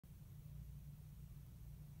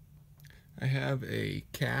I have a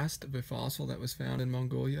cast of a fossil that was found in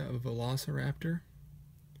Mongolia of a Velociraptor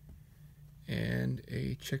and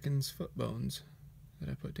a chicken's foot bones that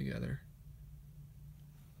I put together.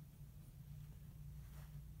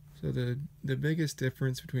 So the biggest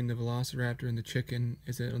difference between the Velociraptor and the chicken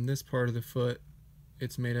is that on this part of the foot,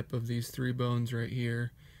 it's made up of these three bones right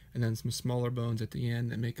here, and then some smaller bones at the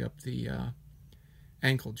end that make up the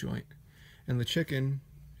ankle joint. And the chicken,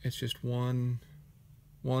 it's just one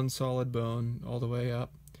solid bone all the way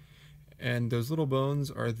up, and those little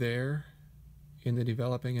bones are there in the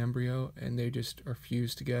developing embryo, and they just are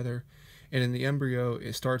fused together. And in the embryo,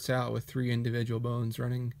 it starts out with three individual bones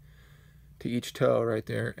running to each toe right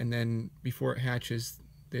there, and then before it hatches,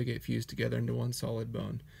 they get fused together into one solid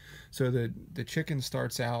bone. So the chicken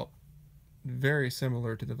starts out very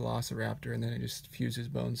similar to the Velociraptor, and then it just fuses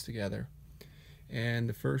bones together. And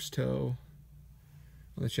the first toe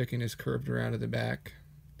on the chicken is curved around to the back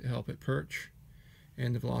to help it perch,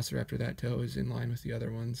 and the Velociraptor, that toe is in line with the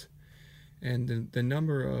other ones. And the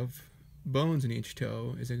number of bones in each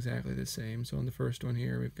toe is exactly the same. So on the first one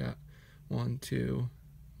here, we've got 1, 2,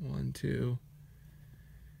 1, 2.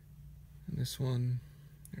 And this one,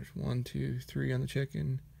 there's 1, 2, 3 on the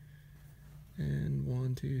chicken, and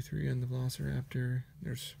 1, 2, 3 on the Velociraptor.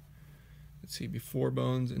 There's, let's see, 4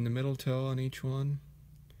 bones in the middle toe on each one,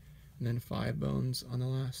 and then 5 bones on the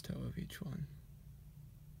last toe of each one.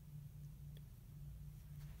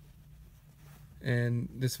 And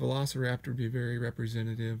this Velociraptor would be very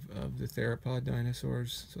representative of the theropod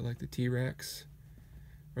dinosaurs, so like the T-Rex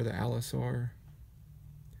or the Allosaur.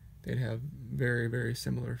 They'd have very, very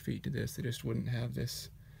similar feet to this. They just wouldn't have this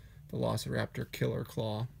Velociraptor killer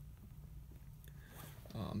claw.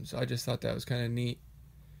 So I just thought that was kind of neat,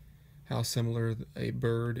 how similar a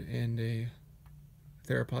bird and a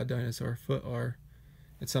theropod dinosaur foot are.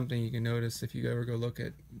 It's something you can notice if you ever go look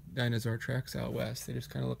at dinosaur tracks out west. They just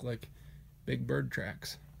kind of look like big bird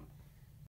tracks.